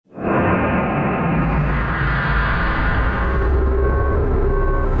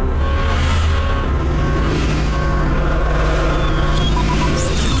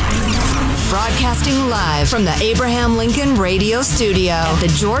From the Abraham Lincoln Radio Studio at the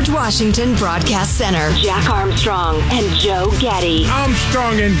George Washington Broadcast Center, Jack Armstrong and Joe Getty.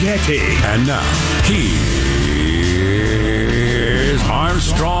 Armstrong and Getty. And now, here's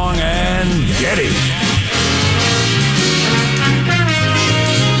Armstrong and Getty.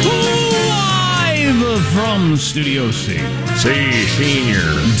 Live from Studio C. Senior.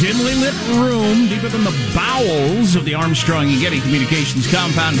 Dimly lit room deeper than the bowels of the Armstrong and Getty Communications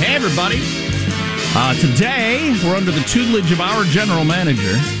compound. Hey, everybody. Today, we're under the tutelage of our general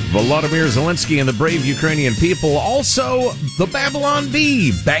manager, Volodymyr Zelensky, and the brave Ukrainian people. Also, the Babylon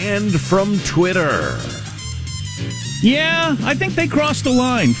Bee, banned from Twitter. Yeah, I think they crossed the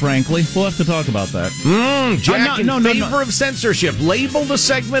line, frankly. We'll have to talk about that. Jack, in favor of censorship. Label the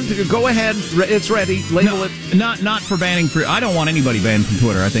segment. Go ahead. It's ready. Label it. Not for banning. I don't want anybody banned from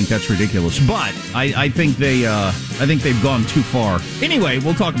Twitter. I think that's ridiculous. But I think they've gone too far. Anyway,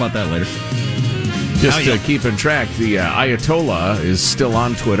 we'll talk about that later. Just to keep in track, the Ayatollah is still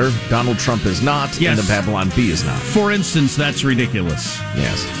on Twitter. Donald Trump is not, yes. And the Babylon Bee is not. For instance, that's ridiculous.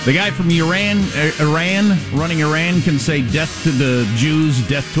 Yes. The guy from Iran running Iran can say death to the Jews,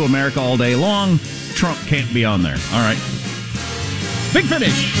 death to America all day long. Trump can't be on there. All right. Big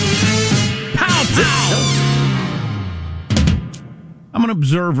finish. Pow, pow. I'm an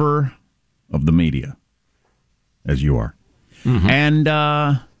observer of the media, as you are. Mm-hmm.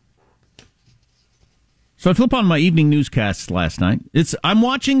 And, so I flip on my evening newscasts last night. I'm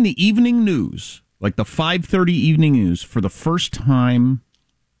watching the evening news, like the 5:30 evening news, for the first time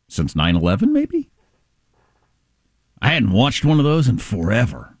since 9/11, maybe? I hadn't watched one of those in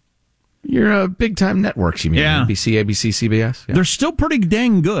forever. You're a big-time networks, you mean? Yeah. NBC, ABC, CBS? Yeah. They're still pretty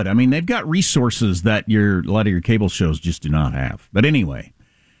dang good. I mean, they've got resources that a lot of your cable shows just do not have. But anyway,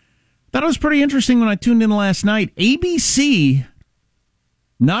 that was pretty interesting when I tuned in last night. ABC,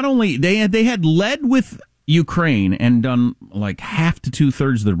 not only, they had led with Ukraine and done like half to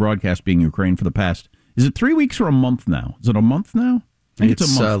two-thirds of their broadcast being Ukraine for the past, is it 3 weeks or a month now? Is it a month now? I think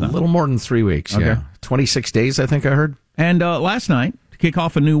it's a little more than 3 weeks, okay. Yeah. 26 days, I think I heard. And last night, to kick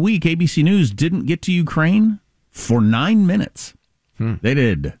off a new week, ABC News didn't get to Ukraine for 9 minutes. They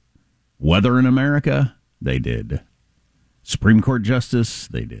did weather in America. They did Supreme Court justice.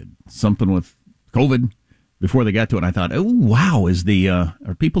 They did something with COVID before they got to it. I thought, oh, wow,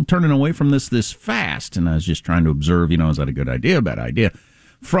 are people turning away from this fast? And I was just trying to observe, is that a good idea, bad idea?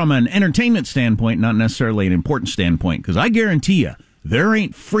 From an entertainment standpoint, not necessarily an important standpoint, because I guarantee you, there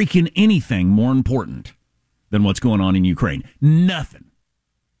ain't freaking anything more important than what's going on in Ukraine. Nothing.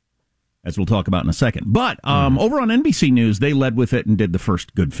 As we'll talk about in a second. But over on NBC News, they led with it and did the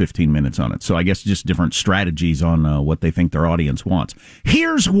first good 15 minutes on it. So I guess just different strategies on what they think their audience wants.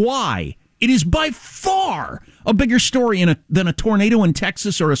 Here's why. It is by far a bigger story than a tornado in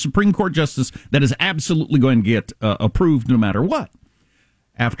Texas or a Supreme Court justice that is absolutely going to get approved no matter what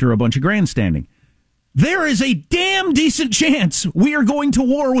after a bunch of grandstanding. There is a damn decent chance we are going to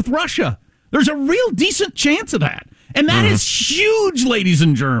war with Russia. There's a real decent chance of that. And that is huge, ladies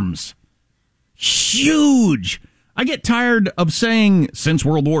and germs. Huge. I get tired of saying since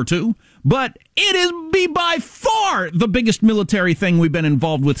World War II, but it is by far the biggest military thing we've been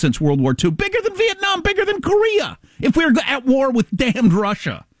involved with since World War II. Bigger than Vietnam, bigger than Korea, if we were at war with damned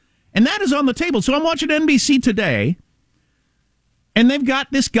Russia. And that is on the table. So I'm watching NBC today, and they've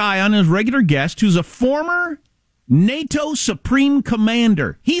got this guy on as regular guest who's a former NATO Supreme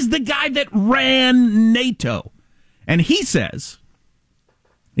Commander. He's the guy that ran NATO. And he says,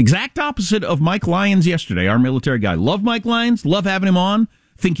 exact opposite of Mike Lyons yesterday, our military guy. Love Mike Lyons, love having him on,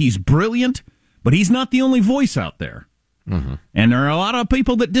 think he's brilliant, but he's not the only voice out there. Mm-hmm. And there are a lot of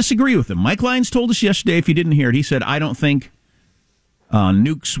people that disagree with him. Mike Lyons told us yesterday, if you didn't hear it, he said, I don't think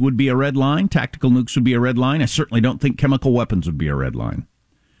nukes would be a red line, tactical nukes would be a red line. I certainly don't think chemical weapons would be a red line.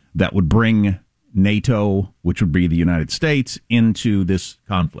 That would bring NATO, which would be the United States, into this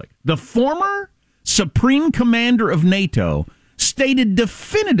conflict. The former Supreme Commander of NATO stated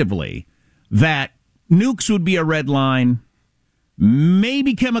definitively that nukes would be a red line,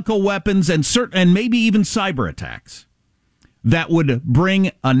 maybe chemical weapons, and maybe even cyber attacks that would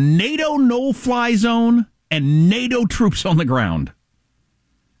bring a NATO no-fly zone and NATO troops on the ground.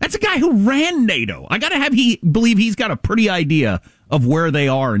 That's a guy who ran NATO. I got to believe he's got a pretty idea of where they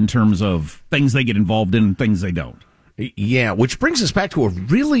are in terms of things they get involved in and things they don't. Yeah, which brings us back to a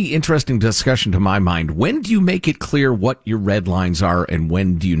really interesting discussion to my mind. When do you make it clear what your red lines are and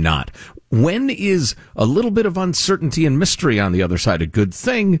when do you not? When is a little bit of uncertainty and mystery on the other side a good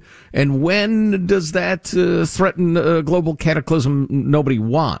thing? And when does that threaten a global cataclysm nobody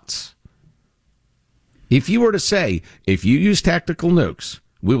wants? If you were to say, if you use tactical nukes,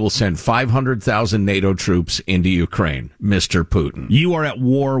 we will send 500,000 NATO troops into Ukraine, Mr. Putin. You are at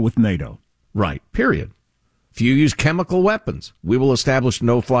war with NATO. Right, period. If you use chemical weapons, we will establish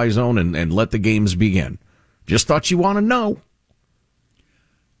no-fly zone and let the games begin. Just thought you want to know.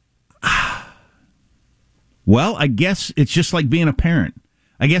 Well, I guess it's just like being a parent.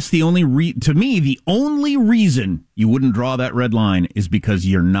 I guess the only reason you wouldn't draw that red line is because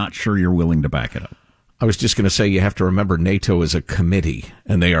you're not sure you're willing to back it up. I was just going to say you have to remember NATO is a committee,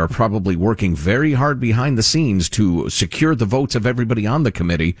 and they are probably working very hard behind the scenes to secure the votes of everybody on the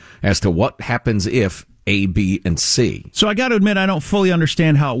committee as to what happens if A, B, and C. So I got to admit, I don't fully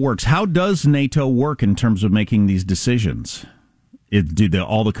understand how it works. How does NATO work in terms of making these decisions? Do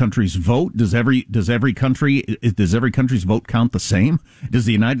all the countries vote? Does every country's vote count the same? Does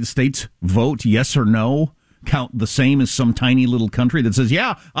the United States vote yes or no count the same as some tiny little country that says,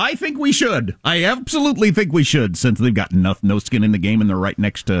 yeah, I think we should. I absolutely think we should, since they've got no skin in the game and they're right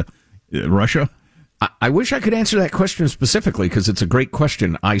next to Russia? I wish I could answer that question specifically because it's a great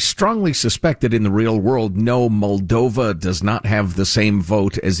question. I strongly suspect that in the real world, no, Moldova does not have the same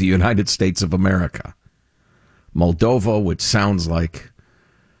vote as the United States of America. Moldova, which sounds like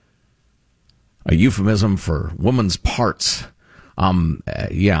a euphemism for woman's parts.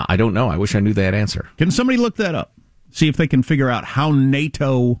 Yeah, I don't know. I wish I knew that answer. Can somebody look that up? See if they can figure out how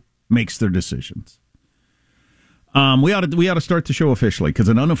NATO makes their decisions. We ought to start the show officially, because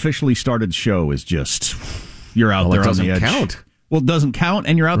an unofficially started show is just, you're out there on the edge. It doesn't count. Well, it doesn't count,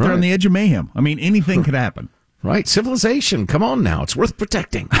 and you're out there on the edge of mayhem. I mean, anything could happen. Right, civilization. Come on now. It's worth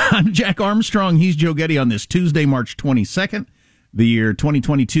protecting. I'm Jack Armstrong. He's Joe Getty on this Tuesday, March 22nd, the year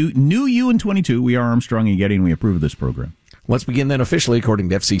 2022. New you in 22. We are Armstrong and Getty, and we approve of this program. Let's begin then officially according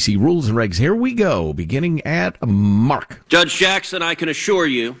to FCC rules and regs. Here we go, beginning at Mark. Judge Jackson, I can assure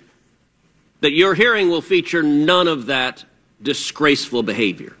you that your hearing will feature none of that disgraceful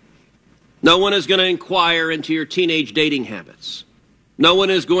behavior. No one is going to inquire into your teenage dating habits. No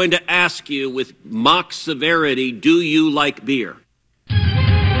one is going to ask you with mock severity, do you like beer?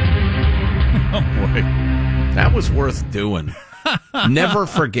 Oh, boy. That was worth doing. Never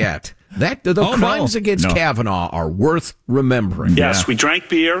forget. The crimes against Kavanaugh are worth remembering. Yes, we drank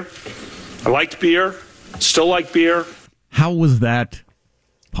beer. I liked beer. Still like beer. How was that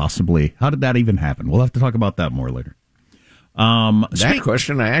possibly? How did that even happen? We'll have to talk about that more later. That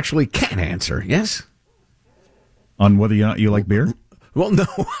question I actually can answer, yes. On whether you like beer? Well, no,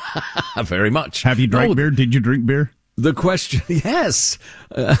 very much. Have you drank beer? Did you drink beer? The question, yes.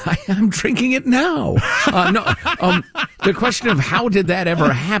 I'm drinking it now. The question of how did that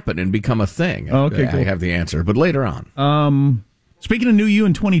ever happen and become a thing? Okay, cool. I have the answer, but later on. Speaking of New You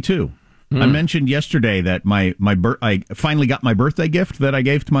in 22, I mentioned yesterday that I finally got my birthday gift that I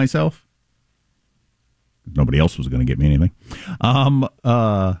gave to myself. Nobody else was going to get me anything.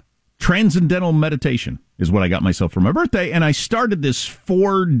 Transcendental meditation is what I got myself for my birthday, and I started this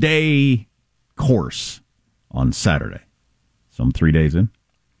 4-day course on Saturday. So I'm 3 days in.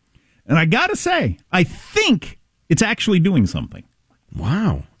 And I got to say, I think it's actually doing something.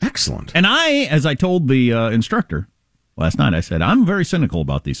 Wow. Excellent. And as I told the instructor last night, I said, I'm very cynical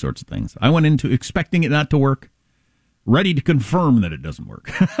about these sorts of things. I went into expecting it not to work, ready to confirm that it doesn't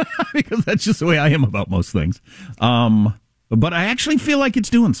work. Because that's just the way I am about most things. But I actually feel like it's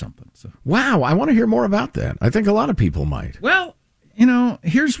doing something. So. Wow, I want to hear more about that. I think a lot of people might. Well,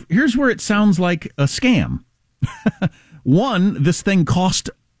 here's where it sounds like a scam. One, this thing cost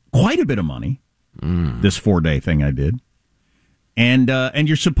quite a bit of money, this 4-day thing I did. And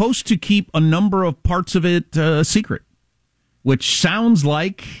you're supposed to keep a number of parts of it secret, which sounds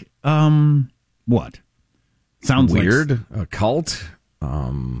like, what? Sounds weird, a cult,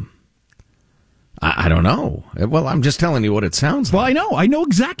 I don't know. Well, I'm just telling you what it sounds like. Well, I know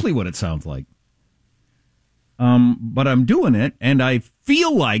exactly what it sounds like. But I'm doing it, and I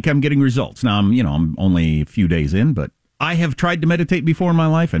feel like I'm getting results. Now, I'm only a few days in, but I have tried to meditate before in my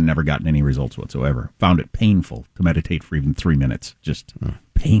life and never gotten any results whatsoever. Found it painful to meditate for even 3 minutes. Just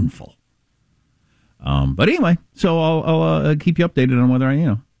painful. But anyway, so I'll keep you updated on whether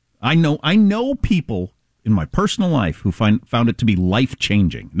I know people in my personal life who found it to be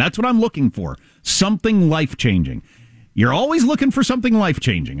life-changing. That's what I'm looking for. Something life-changing. You're always looking for something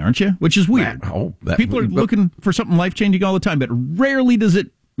life-changing, aren't you? Which is weird. People are looking for something life-changing all the time, but rarely does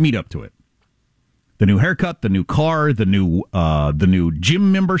it meet up to it. The new haircut, the new car, the new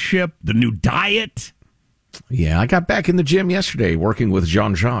gym membership, the new diet. Yeah, I got back in the gym yesterday working with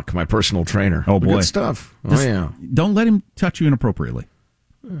Jean-Jacques, my personal trainer. Oh, boy. Good stuff. Yeah. Don't let him touch you inappropriately.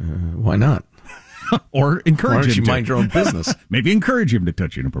 Why not? Or encourage him to. Why don't you mind your own business? Maybe encourage him to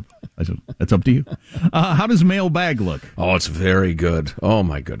touch you inappropriately. That's up to you. How does Mailbag look? Oh, it's very good. Oh,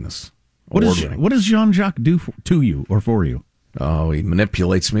 my goodness. What does Jean-Jacques do to you or for you? Oh, he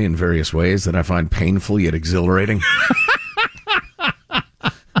manipulates me in various ways that I find painful yet exhilarating.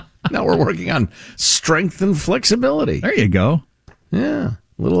 Now we're working on strength and flexibility. There you go. Yeah.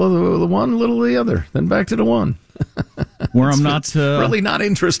 Little of the one, little of the other. Then back to the one. Where I'm not... really not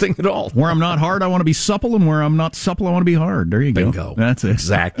interesting at all. Where I'm not hard, I want to be supple, and where I'm not supple, I want to be hard. There you go. Bingo. That's it.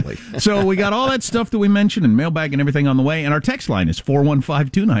 Exactly. So we got all that stuff that we mentioned, and Mailbag and everything on the way, and our text line is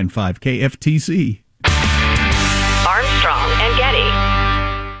 415-295-KFTC. Armstrong and Getty.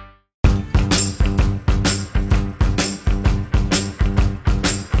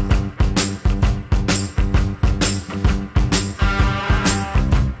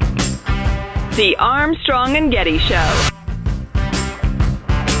 The Armstrong and Getty Show.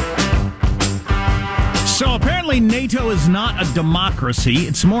 So apparently NATO is not a democracy.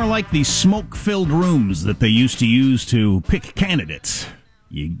 It's more like the smoke-filled rooms that they used to use to pick candidates.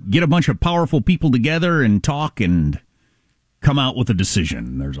 You get a bunch of powerful people together and talk and come out with a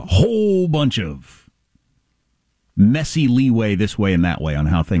decision. There's a whole bunch of messy leeway this way and that way on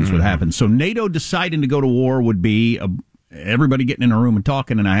how things would happen. So NATO deciding to go to war would be everybody getting in a room and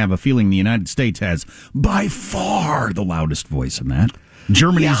talking, and I have a feeling the United States has by far the loudest voice in that.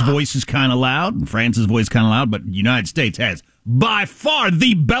 Germany's voice is kind of loud, and France's voice kind of loud, but the United States has by far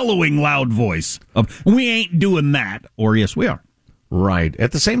the bellowing loud voice of, we ain't doing that, or yes, we are. Right.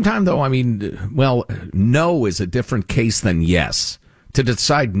 At the same time, though, I mean, well, no is a different case than yes. To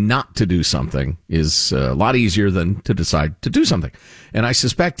decide not to do something is a lot easier than to decide to do something. And I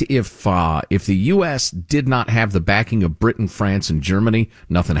suspect if the U.S. did not have the backing of Britain, France, and Germany,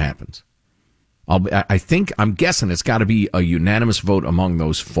 nothing happens. I'm guessing it's got to be a unanimous vote among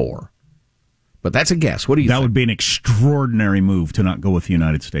those four. But that's a guess. What do you think? That would be an extraordinary move to not go with the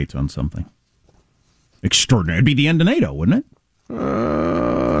United States on something. Extraordinary. It'd be the end of NATO, wouldn't it?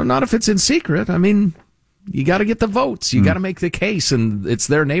 Not if it's in secret. I mean, you got to get the votes. You got to make the case, and it's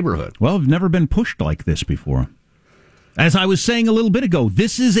their neighborhood. Well, I've never been pushed like this before. As I was saying a little bit ago,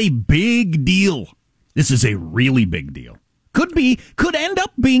 this is a big deal. This is a really big deal. Could end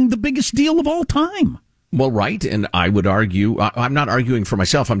up being the biggest deal of all time. Well, right, and I would argue, I'm not arguing for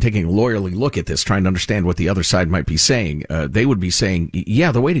myself, I'm taking a lawyerly look at this, trying to understand what the other side might be saying. They would be saying,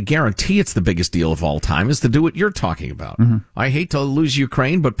 yeah, the way to guarantee it's the biggest deal of all time is to do what you're talking about. Mm-hmm. I hate to lose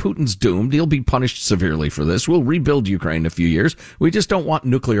Ukraine, but Putin's doomed. He'll be punished severely for this. We'll rebuild Ukraine in a few years. We just don't want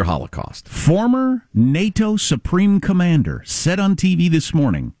nuclear holocaust. Former NATO Supreme Commander said on TV this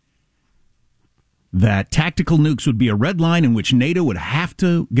morning that tactical nukes would be a red line in which NATO would have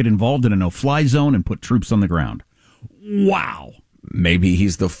to get involved in a no-fly zone and put troops on the ground. Wow. Maybe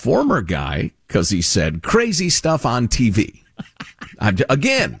he's the former guy because he said crazy stuff on TV. I'm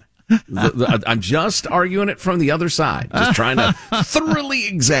just arguing it from the other side, just trying to thoroughly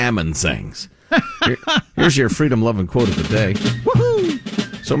examine things. Here's your freedom-loving quote of the day. Woohoo!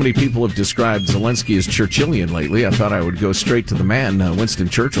 So many people have described Zelensky as Churchillian lately. I thought I would go straight to the man, Winston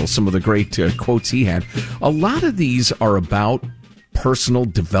Churchill, some of the great quotes he had. A lot of these are about personal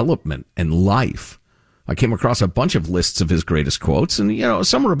development and life. I came across a bunch of lists of his greatest quotes, and,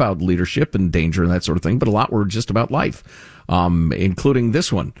 some are about leadership and danger and that sort of thing, but a lot were just about life, including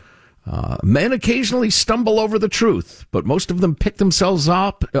this one. Men occasionally stumble over the truth, but most of them pick themselves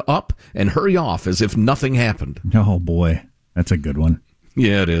up and hurry off as if nothing happened. Oh, boy. That's a good one.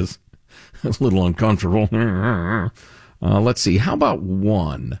 Yeah, it is. It's a little uncomfortable. Let's see. How about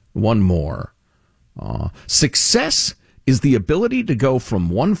one more? Success is the ability to go from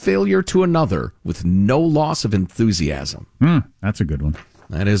one failure to another with no loss of enthusiasm. That's a good one.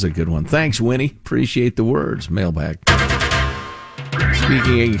 That is a good one. Thanks, Winnie. Appreciate the words. Mailbag.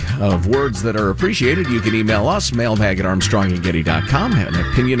 Speaking of words that are appreciated, you can email us, mailbag@armstrongandgetty.com. Have an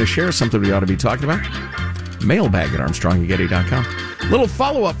opinion to share, something we ought to be talking about? Mailbag@armstrongandgetty.com. Little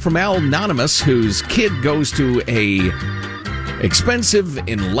follow-up from Al Anonymous, whose kid goes to a expensive,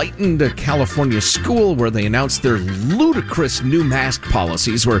 enlightened California school where they announced their ludicrous new mask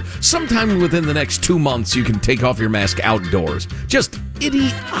policies where sometime within the next 2 months you can take off your mask outdoors. Just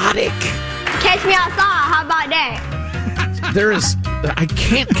idiotic. Catch me outside. How about that? I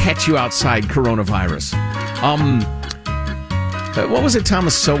can't catch you outside, coronavirus. What was it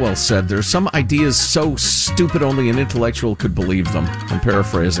Thomas Sowell said? There's some ideas so stupid only an intellectual could believe them. I'm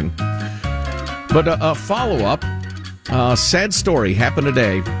paraphrasing. But a follow-up, sad story happened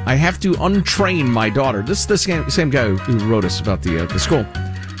today. I have to untrain my daughter. This is the same guy who wrote us about the school.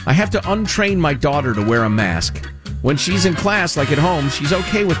 I have to untrain my daughter to wear a mask. When she's in class, like at home, she's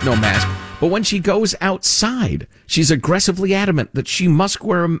okay with no mask. But when she goes outside, she's aggressively adamant that she must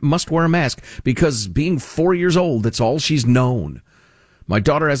wear a mask because being 4 years old, that's all she's known. My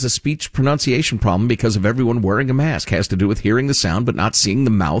daughter has a speech pronunciation problem because of everyone wearing a mask. Has to do with hearing the sound but not seeing the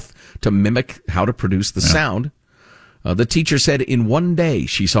mouth to mimic how to produce the sound. The teacher said in one day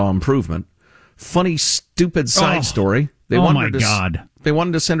she saw improvement. Funny, stupid side story. They wanted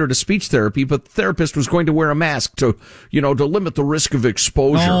to send her to speech therapy, but the therapist was going to wear a mask to limit the risk of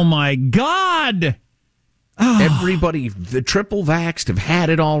exposure. Oh, my God. Everybody, the triple vaxxed, have had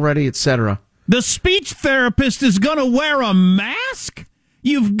it already, etc. The speech therapist is going to wear a mask?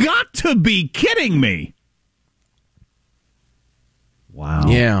 You've got to be kidding me. Wow.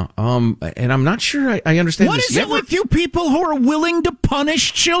 Yeah, and I'm not sure I understand what this. What is it with you people who are willing to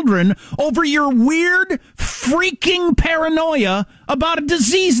punish children over your weird, freaking paranoia about a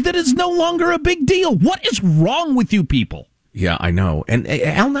disease that is no longer a big deal? What is wrong with you people? Yeah, I know. And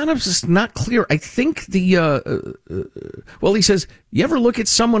Al Nanav's is not clear. I think he says, you ever look at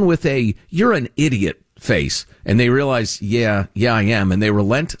someone with a, you're an idiot face, and they realize, yeah, I am, and they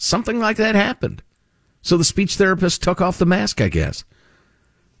relent? Something like that happened. So the speech therapist took off the mask, I guess.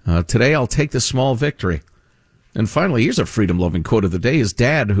 Today I'll take this small victory. And finally, here's a freedom-loving quote of the day. His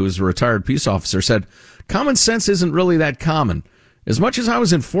dad, who is a retired peace officer, said, common sense isn't really that common. As much as I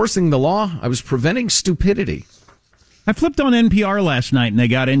was enforcing the law, I was preventing stupidity. I flipped on NPR last night, and they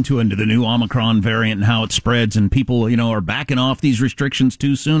got into the new Omicron variant and how it spreads, and people, are backing off these restrictions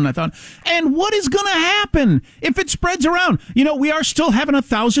too soon. I thought, and what is going to happen if it spreads around? We are still having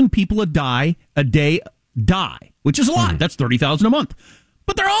 1,000 people a day die, which is a lot. That's 30,000 a month.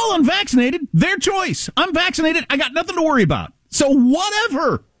 But they're all unvaccinated. Their choice. I'm vaccinated. I got nothing to worry about. So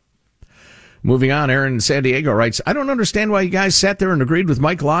whatever. Moving on, Aaron in San Diego writes, I don't understand why you guys sat there and agreed with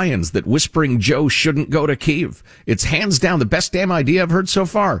Mike Lyons that Whispering Joe shouldn't go to Kyiv. It's hands down the best damn idea I've heard so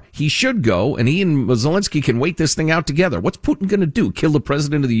far. He should go, and he and Zelensky can wait this thing out together. What's Putin going to do? Kill the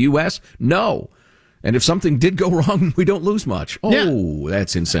president of the U.S.? No. And if something did go wrong, we don't lose much. Oh, yeah.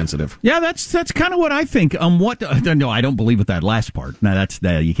 That's insensitive. Yeah, that's kind of what I think. No, I don't believe with that last part. No, that's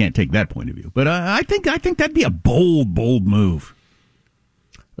you can't take that point of view. But I think that'd be a bold move.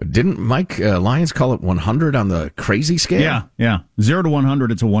 Didn't Mike Lyons call it 100 on the crazy scale? Yeah. 0 to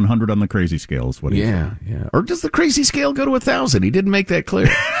 100, it's a 100 on the crazy scale is what he said. Yeah. Or does the crazy scale go to 1,000? He didn't make that clear.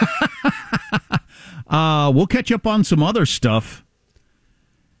 We'll catch up on some other stuff.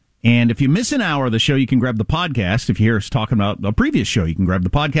 And if you miss an hour of the show, you can grab the podcast. If you hear us talking about a previous show, you can grab the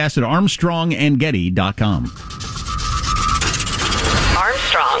podcast at ArmstrongandGetty.com.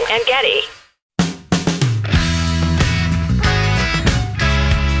 Armstrong and Getty.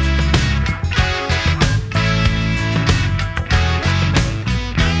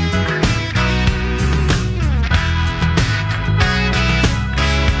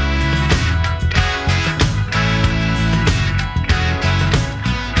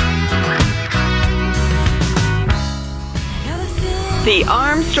 The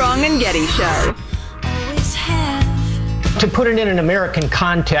Armstrong and Getty Show. To put it in an American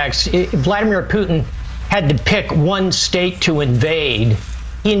context, Vladimir Putin had to pick one state to invade.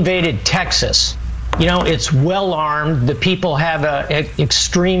 He invaded Texas. It's well armed. The people have an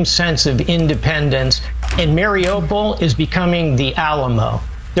extreme sense of independence. And Mariupol is becoming the Alamo.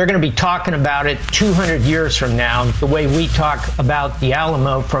 They're going to be talking about it 200 years from now, the way we talk about the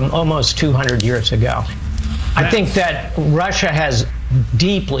Alamo from almost 200 years ago. I think that Russia has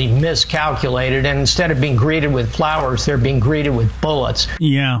deeply miscalculated, and instead of being greeted with flowers, they're being greeted with bullets.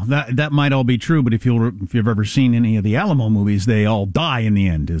 Yeah, that might all be true, but if you've ever seen any of the Alamo movies, they all die in the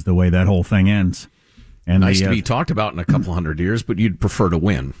end, is the way that whole thing ends. And nice to be talked about in a couple hundred years, but you'd prefer to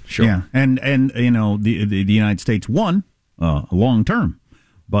win, sure. Yeah, and the United States won long term,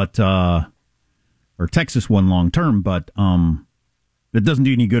 but or Texas won long term, but it doesn't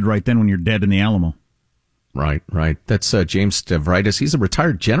do any good right then when you're dead in the Alamo. Right. That's James Stavridis. He's a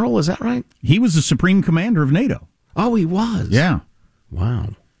retired general, is that right? He was the supreme commander of NATO. Oh, he was? Yeah. Wow.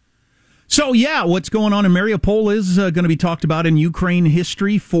 So, what's going on in Mariupol is going to be talked about in Ukraine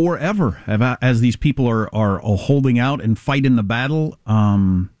history forever, as these people are holding out and fighting the battle.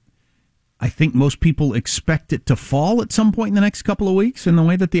 I think most people expect it to fall at some point in the next couple of weeks in the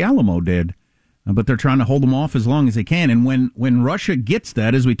way that the Alamo did. But they're trying to hold them off as long as they can. And when Russia gets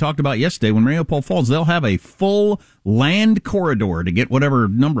that, as we talked about yesterday, when Mariupol falls, they'll have a full land corridor to get whatever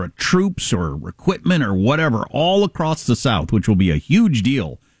number of troops or equipment or whatever all across the south, which will be a huge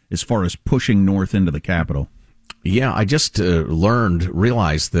deal as far as pushing north into the capital. Yeah, I just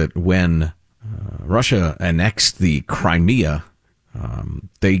realized that when Russia annexed the Crimea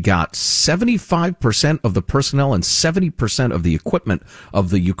They got 75% of the personnel and 70% of the equipment of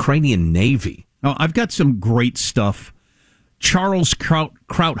the Ukrainian Navy. Oh, I've got some great stuff. Charles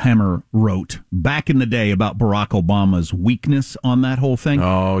Krauthammer wrote back in the day about Barack Obama's weakness on that whole thing.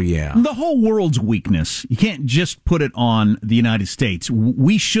 Oh, yeah. The whole world's weakness. You can't just put it on the United States.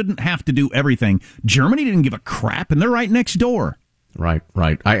 We shouldn't have to do everything. Germany didn't give a crap, and they're right next door. Right.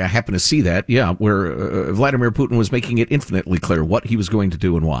 I happen to see that, where Vladimir Putin was making it infinitely clear what he was going to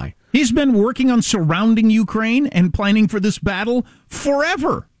do and why. He's been working on surrounding Ukraine and planning for this battle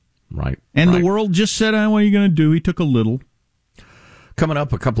forever. Right. And the world just said, what are you going to do? He took a little. Coming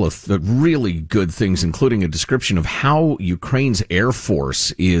up, a couple of really good things, including a description of how Ukraine's Air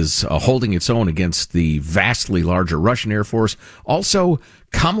Force is holding its own against the vastly larger Russian Air Force. Also,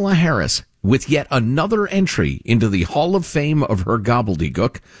 Kamala Harris with yet another entry into the Hall of Fame of her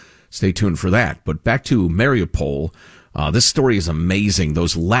gobbledygook. Stay tuned for that. But back to Mariupol. This story is amazing.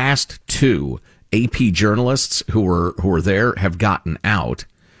 Those last two AP journalists who were there have gotten out.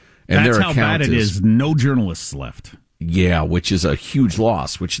 And that's their how account bad it is. No journalists left. Yeah, which is a huge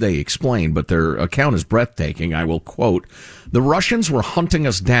loss, which they explain, but their account is breathtaking. I will quote, "The Russians were hunting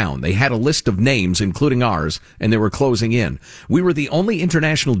us down. They had a list of names, including ours, and they were closing in. We were the only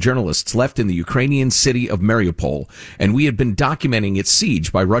international journalists left in the Ukrainian city of Mariupol, and we had been documenting its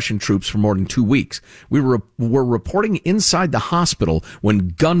siege by Russian troops for more than 2 weeks. We were reporting inside the hospital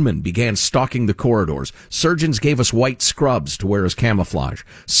when gunmen began stalking the corridors. Surgeons gave us white scrubs to wear as camouflage.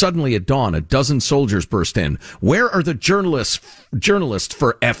 Suddenly at dawn, a dozen soldiers burst in. Where are the journalists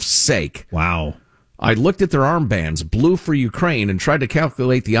for F's sake?" Wow. I looked at their armbands, blue for Ukraine, and tried to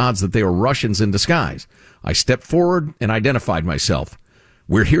calculate the odds that they were Russians in disguise. I stepped forward and identified myself.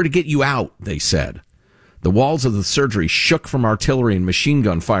 "We're here to get you out," they said. The walls of the surgery shook from artillery and machine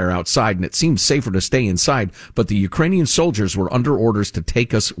gun fire outside, and it seemed safer to stay inside, but the Ukrainian soldiers were under orders to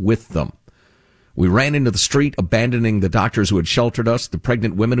take us with them. We ran into the street, abandoning the doctors who had sheltered us, the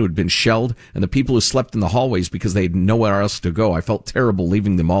pregnant women who had been shelled, and the people who slept in the hallways because they had nowhere else to go. I felt terrible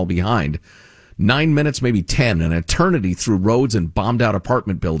leaving them all behind. 9 minutes, maybe 10, an eternity through roads and bombed-out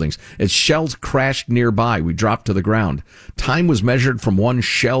apartment buildings. As shells crashed nearby, we dropped to the ground. Time was measured from one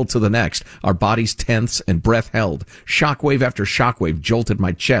shell to the next. Our bodies tense and breath held. Shockwave after shockwave jolted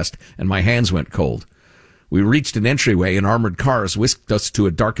my chest, and my hands went cold. We reached an entryway, and armored cars whisked us to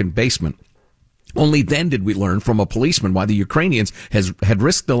a darkened basement. Only then did we learn from a policeman why the Ukrainians had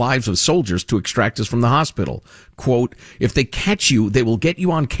risked the lives of soldiers to extract us from the hospital. Quote, "If they catch you, they will get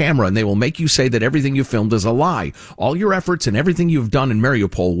you on camera and they will make you say that everything you filmed is a lie. All your efforts and everything you have done in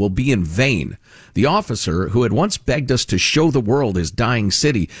Mariupol will be in vain." The officer, who had once begged us to show the world his dying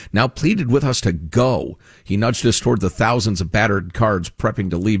city, now pleaded with us to go. He nudged us toward the thousands of battered cars prepping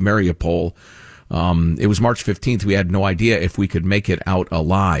to leave Mariupol. It was March 15th. We had no idea if we could make it out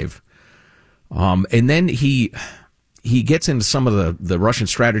alive. And then he gets into some of the Russian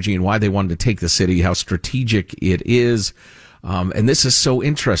strategy and why they wanted to take the city, how strategic it is. And this is so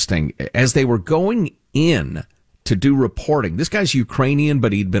interesting. As they were going in to do reporting, this guy's Ukrainian,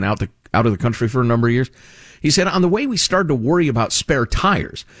 but he'd been out of the country for a number of years. He said, on the way, we started to worry about spare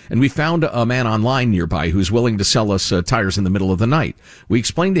tires, and we found a man online nearby who's willing to sell us tires in the middle of the night. We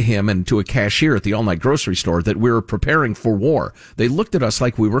explained to him and to a cashier at the all-night grocery store that we were preparing for war. They looked at us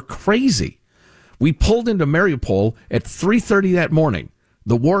like we were crazy. We pulled into Mariupol at 3:30 that morning.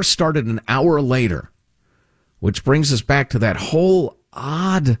 The war started an hour later, which brings us back to that whole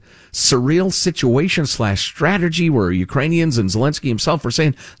odd, surreal situation / strategy where Ukrainians and Zelensky himself were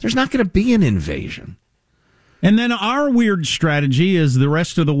saying there's not going to be an invasion. And then our weird strategy is the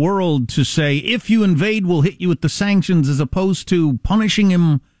rest of the world to say, if you invade, we'll hit you with the sanctions, as opposed to punishing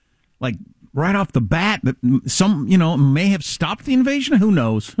him like right off the bat. That some, may have stopped the invasion. Who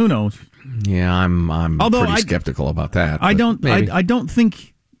knows? Yeah, I'm pretty skeptical about that. I don't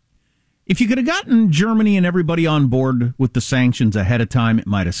think if you could have gotten Germany and everybody on board with the sanctions ahead of time, it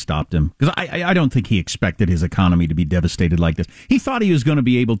might have stopped him. Because I don't think he expected his economy to be devastated like this. He thought he was going to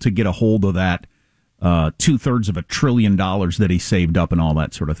be able to get a hold of that 2/3 of $1 trillion that he saved up and all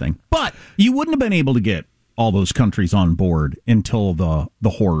that sort of thing. But you wouldn't have been able to get all those countries on board until the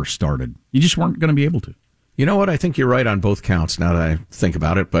horror started. You just weren't going to be able to. You know what? I think you're right on both counts now that I think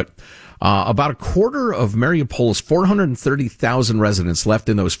about it. But About a quarter of Mariupol's 430,000 residents left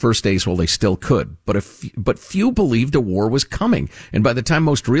in those first days while they still could. But few believed a war was coming. And by the time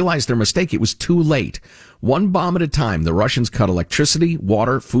most realized their mistake, it was too late. One bomb at a time, the Russians cut electricity,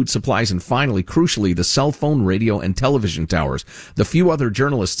 water, food supplies, and finally, crucially, the cell phone, radio, and television towers. The few other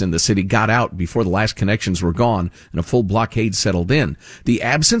journalists in the city got out before the last connections were gone and a full blockade settled in. The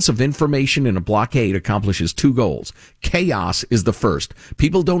absence of information in a blockade accomplishes two goals. Chaos is the first.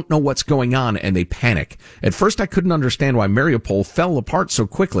 People don't know what's going on and they panic. At first, I couldn't understand why Mariupol fell apart so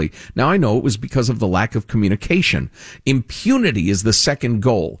quickly. Now I know it was because of the lack of communication. Impunity is the second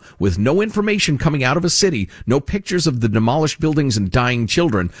goal. With no information coming out of a city, no pictures of the demolished buildings and dying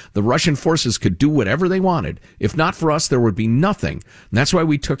children, the Russian forces could do whatever they wanted. If not for us, there would be nothing. And that's why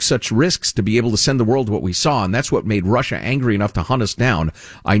we took such risks to be able to send the world what we saw, and that's what made Russia angry enough to hunt us down.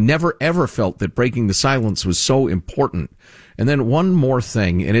 I never ever felt that breaking the silence was so important. And then one more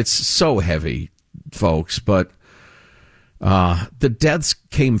thing, and it's so heavy, folks, but the deaths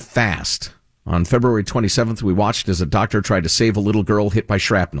came fast. On February 27th, we watched as a doctor tried to save a little girl hit by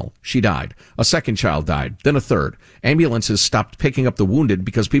shrapnel. She died. A second child died. Then a third. Ambulances stopped picking up the wounded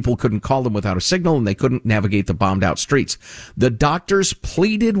because people couldn't call them without a signal and they couldn't navigate the bombed-out streets. The doctors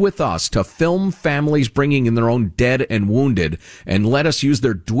pleaded with us to film families bringing in their own dead and wounded and let us use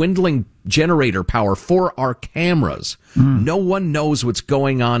their dwindling generator power for our cameras. No one knows what's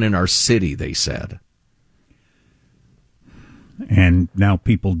going on in our city, they said. And now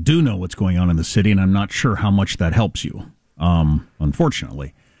people do know what's going on in the city, and I'm not sure how much that helps you,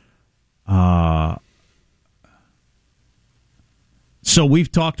 unfortunately. So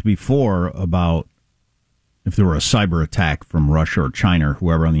we've talked before about if there were a cyber attack from Russia or China or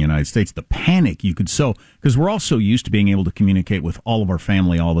whoever on the United States, the panic you could sow, because we're all so used to being able to communicate with all of our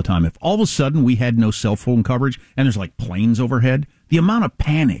family all the time. If all of a sudden we had no cell phone coverage and there's like planes overhead, the amount of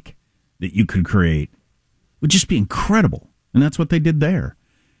panic that you could create would just be incredible. And that's what they did there.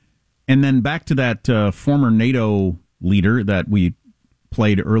 And then back to that former NATO leader that we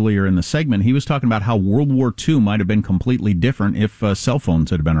played earlier in the segment, he was talking about how World War II might have been completely different if cell phones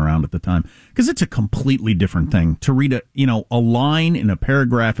had been around at the time. Because it's a completely different thing to read a line in a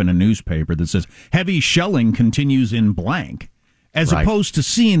paragraph in a newspaper that says, heavy shelling continues in blank, as opposed to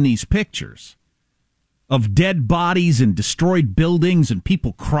seeing these pictures of dead bodies and destroyed buildings and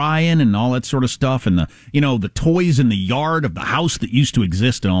people crying and all that sort of stuff, and the toys in the yard of the house that used to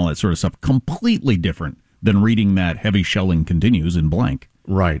exist and all that sort of stuff. Completely different than reading that heavy shelling continues in blank.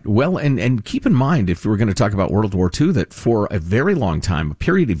 Right. Well, and keep in mind, if we're going to talk about World War II, that for a very long time, a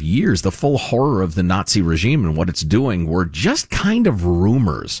period of years, the full horror of the Nazi regime and what it's doing were just kind of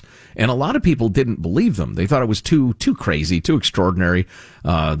rumors. And a lot of people didn't believe them. They thought it was too crazy, too extraordinary.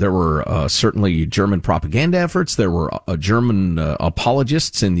 There were certainly German propaganda efforts. There were German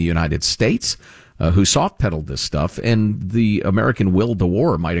apologists in the United States who soft-pedaled this stuff, and the American will to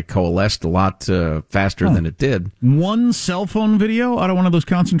war might have coalesced a lot faster than it did. One cell phone video out of one of those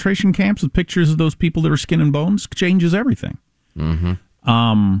concentration camps with pictures of those people that are skin and bones changes everything. Mm-hmm.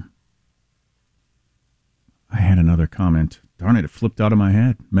 I had another comment. Darn it flipped out of my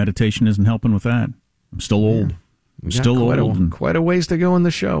head. Meditation isn't helping with that. I'm still old. Quite a ways to go in the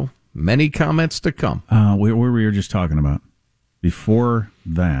show. Many comments to come. Where we were just talking about. Before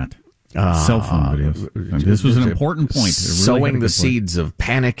that. Cell phone videos. This was an important point. Really sowing the seeds of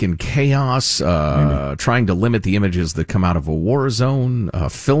panic and chaos, trying to limit the images that come out of a war zone,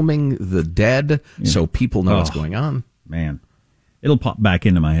 filming the dead so people know what's going on. Man, it'll pop back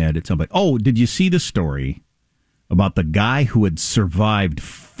into my head at some point. Oh, did you see the story about the guy who had survived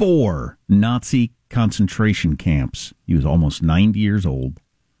 4 Nazi concentration camps? He was almost 90 years old.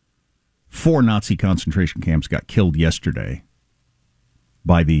 4 Nazi concentration camps got killed yesterday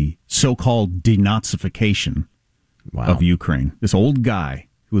by the so-called denazification of Ukraine. This old guy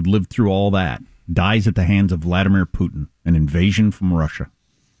who had lived through all that dies at the hands of Vladimir Putin, an invasion from Russia.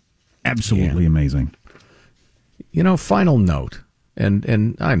 Absolutely amazing. Final note,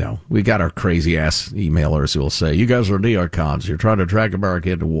 and I know, we got our crazy-ass emailers who will say, you guys are neocons, you're trying to drag America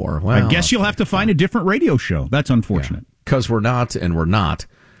into war. Well, I guess you'll have to find a different radio show. That's unfortunate. Because we're not, and we're not.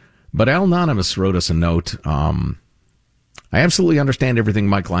 But Al Anonymous wrote us a note. I absolutely understand everything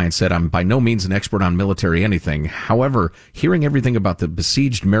my client said. I'm by no means an expert on military anything. However, hearing everything about the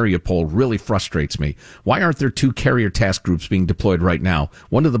besieged Mariupol really frustrates me. Why aren't there 2 carrier task groups being deployed right now?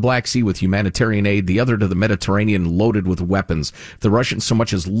 One to the Black Sea with humanitarian aid, the other to the Mediterranean loaded with weapons. If the Russians so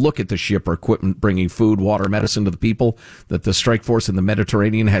much as look at the ship or equipment bringing food, water, medicine to the people, that the strike force in the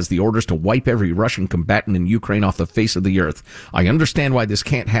Mediterranean has the orders to wipe every Russian combatant in Ukraine off the face of the earth. I understand why this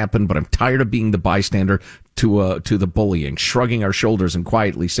can't happen, but I'm tired of being the bystander. to the bullying, shrugging our shoulders and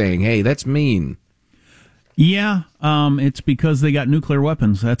quietly saying, "Hey, that's mean." Yeah, it's because they got nuclear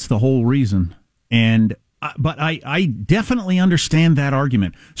weapons. That's the whole reason. And but I definitely understand that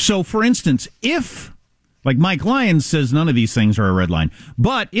argument. So, for instance, if, like Mike Lyons says, none of these things are a red line,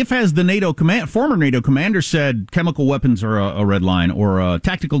 but if, as the former NATO commander said, chemical weapons are a red line, or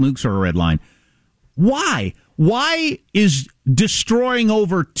tactical nukes are a red line, why? Why is destroying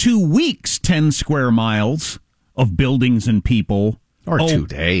over 2 weeks 10 square miles of buildings and people, or 2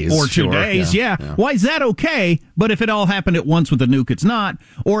 days, or 2 days, yeah. Why is that okay? But if it all happened at once with a nuke, it's not.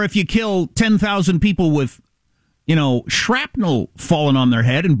 Or if you kill 10,000 people with, shrapnel falling on their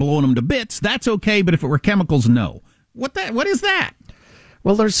head and blowing them to bits, that's okay. But if it were chemicals, no. What is that?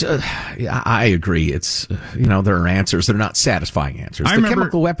 Well, I agree. It's, there are answers. They're not satisfying answers. The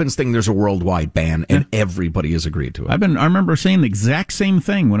chemical weapons thing, there's a worldwide ban, and everybody has agreed to it. I remember saying the exact same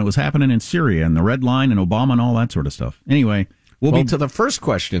thing when it was happening in Syria and the Red Line and Obama and all that sort of stuff. Anyway. To the first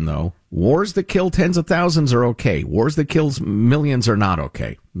question, though, wars that kill tens of thousands are okay. Wars that kills millions are not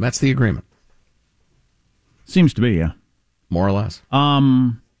okay. That's the agreement. Seems to be, yeah. More or less.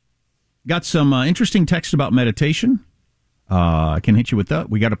 Got some interesting text about meditation. I can hit you with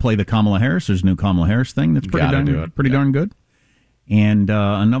that. We got to play the Kamala Harris. There's a new Kamala Harris thing that's pretty darn good. And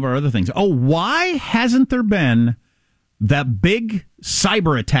a number of other things. Oh, why hasn't there been that big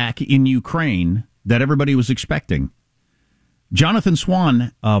cyber attack in Ukraine that everybody was expecting? Jonathan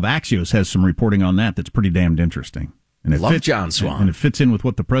Swan of Axios has some reporting on that that's pretty damned interesting. And John Swan. And it fits in with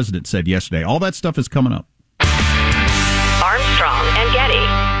what the president said yesterday. All that stuff is coming up. Armstrong and Getty.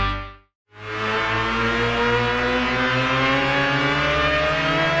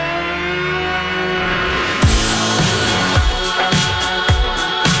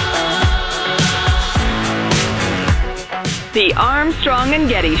 The Armstrong and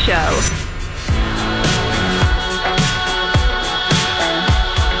Getty Show.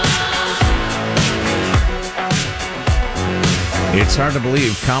 It's hard to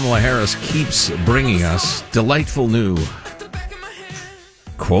believe Kamala Harris keeps bringing us delightful new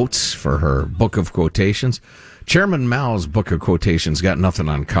quotes for her book of quotations. Chairman Mao's book of quotations got nothing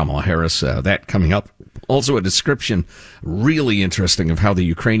on Kamala Harris. That coming up. Also a description, really interesting, of how the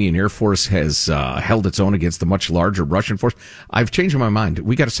Ukrainian Air Force has held its own against the much larger Russian force. I've changed my mind.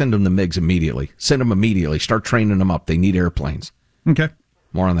 We got to send them the MiGs immediately. Send them immediately. Start training them up. They need airplanes. Okay.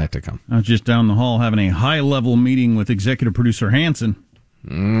 More on that to come. I was just down the hall having a high-level meeting with executive producer Hanson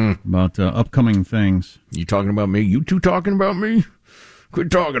about upcoming things. You talking about me? You two talking about me?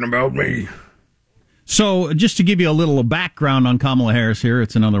 Quit talking about me. So just to give you a little background on Kamala Harris here,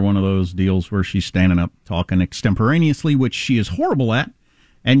 it's another one of those deals where she's standing up talking extemporaneously, which she is horrible at,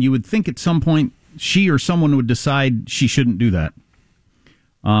 and you would think at some point she or someone would decide she shouldn't do that.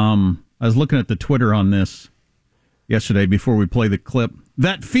 I was looking at the Twitter on this yesterday before we play the clip.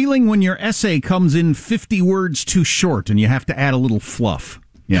 That feeling when your essay comes in 50 words too short and you have to add a little fluff.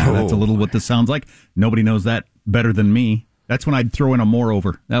 Yeah, that's a little what this sounds like. Nobody knows that better than me. That's when I'd throw in a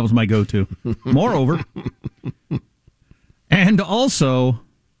moreover. That was my go-to. Moreover. And also,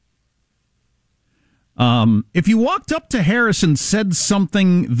 if you walked up to Harris and said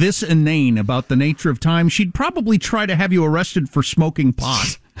something this inane about the nature of time, she'd probably try to have you arrested for smoking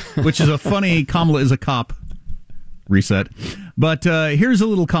pot, which is a funny Kamala is a cop reset. But here's a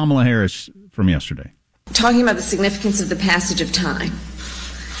little Kamala Harris from yesterday. Talking about the significance of the passage of time,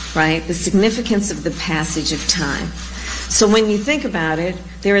 right? The significance of the passage of time. So when you think about it,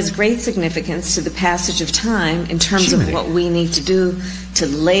 there is great significance to the passage of time in terms of what we need to do to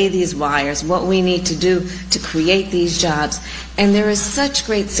lay these wires, what we need to do to create these jobs. And there is such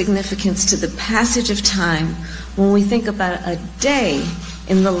great significance to the passage of time when we think about a day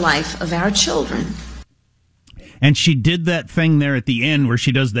in the life of our children. And she did that thing there at the end where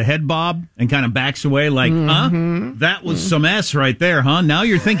she does the head bob and kind of backs away like, that was some S right there, huh? Now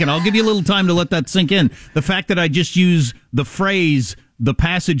you're thinking, I'll give you a little time to let that sink in. The fact that I just use the phrase, the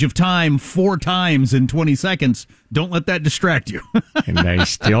passage of time, 4 times in 20 seconds, don't let that distract you. And I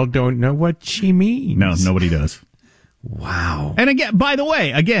still don't know what she means. No, nobody does. Wow. And again, by the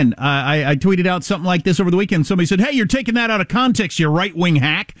way, I tweeted out something like this over the weekend. Somebody said, hey, you're taking that out of context, you right-wing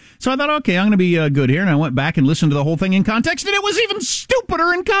hack. So I thought, okay, I'm going to be good here. And I went back and listened to the whole thing in context, and it was even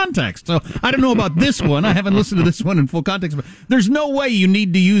stupider in context. So I don't know about this one. I haven't listened to this one in full context. But there's no way you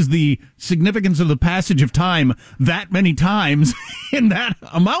need to use the significance of the passage of time that many times in that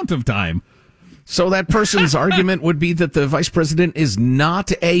amount of time. So that person's argument would be that the vice president is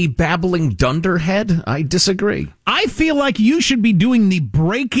not a babbling dunderhead? I disagree. I feel like you should be doing the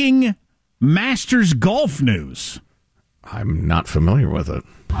breaking Masters golf news. I'm not familiar with it.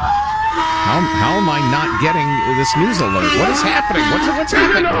 How am I not getting this news alert? What is happening? What's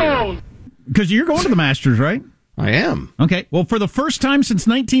happening? Because you're going to the Masters, right? I am. Okay. Well, for the first time since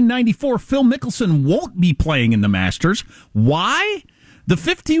 1994, Phil Mickelson won't be playing in the Masters. Why? The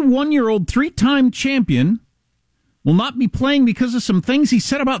 51-year-old three-time champion will not be playing because of some things he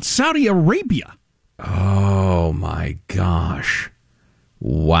said about Saudi Arabia. Oh, my gosh.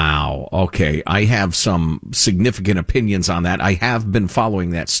 Wow. Okay. I have some significant opinions on that. I have been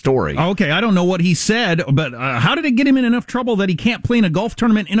following that story. Okay. I don't know what he said, but how did it get him in enough trouble that he can't play in a golf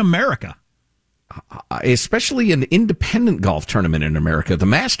tournament in America? Especially an independent golf tournament in America. The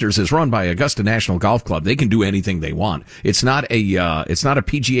Masters is run by Augusta National Golf Club. They can do anything they want. It's not a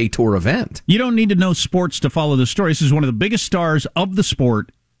PGA Tour event. You don't need to know sports to follow this story. This is one of the biggest stars of the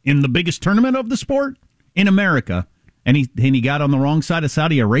sport in the biggest tournament of the sport in America. And he got on the wrong side of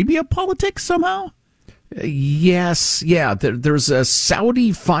Saudi Arabia politics somehow? Yes. Yeah. There's a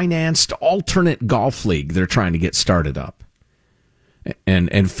Saudi-financed alternate golf league they're trying to get started up.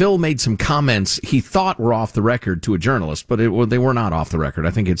 And Phil made some comments he thought were off the record to a journalist, but they were not off the record.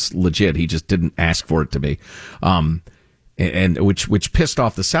 I think it's legit. He just didn't ask for it to be. And which pissed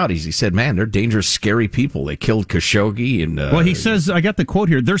off the Saudis. He said, man, they're dangerous, scary people. They killed Khashoggi. And well, he says, I got the quote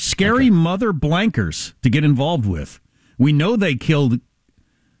here, they're scary mother blankers to get involved with. We know they killed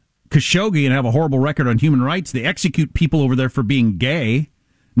Khashoggi and have a horrible record on human rights. They execute people over there for being gay.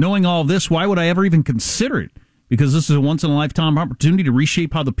 Knowing all this, why would I ever even consider it? Because this is a once-in-a-lifetime opportunity to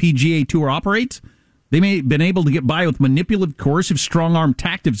reshape how the PGA Tour operates. They may have been able to get by with manipulative, coercive, strong-arm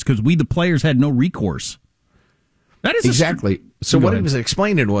tactics because we, the players, had no recourse. That is exactly. So what he was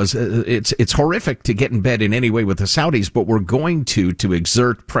explaining was it's horrific to get in bed in any way with the Saudis, but we're going to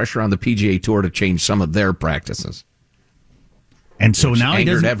exert pressure on the PGA Tour to change some of their practices. And so now he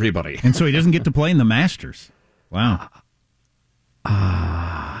doesn't. Everybody. And so he doesn't get to play in the Masters. Wow.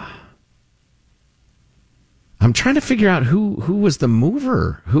 I'm trying to figure out who was the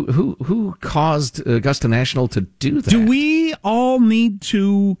mover, who caused Augusta National to do that. Do we all need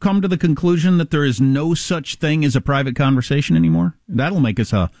to come to the conclusion that there is no such thing as a private conversation anymore? That'll make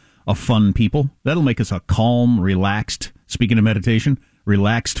us a fun people. That'll make us a calm, relaxed, speaking of meditation,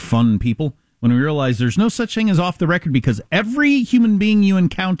 relaxed, fun people. When we realize there's no such thing as off the record because every human being you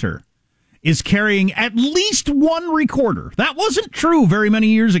encounter is carrying at least one recorder. That wasn't true very many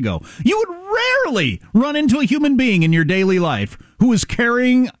years ago. You would rarely run into a human being in your daily life who is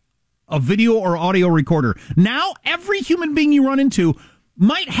carrying a video or audio recorder. Now, every human being you run into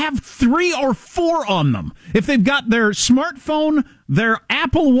might have 3 or 4 on them. If they've got their smartphone, their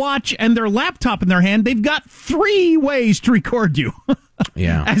Apple Watch, and their laptop in their hand, they've got 3 ways to record you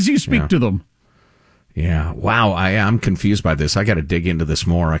as you speak to them. Yeah. Wow. I'm confused by this. I got to dig into this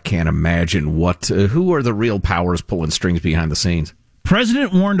more. I can't imagine who are the real powers pulling strings behind the scenes.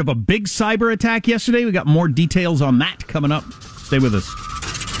 President warned of a big cyber attack yesterday. We got more details on that coming up. Stay with us.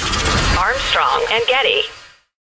 Armstrong and Getty.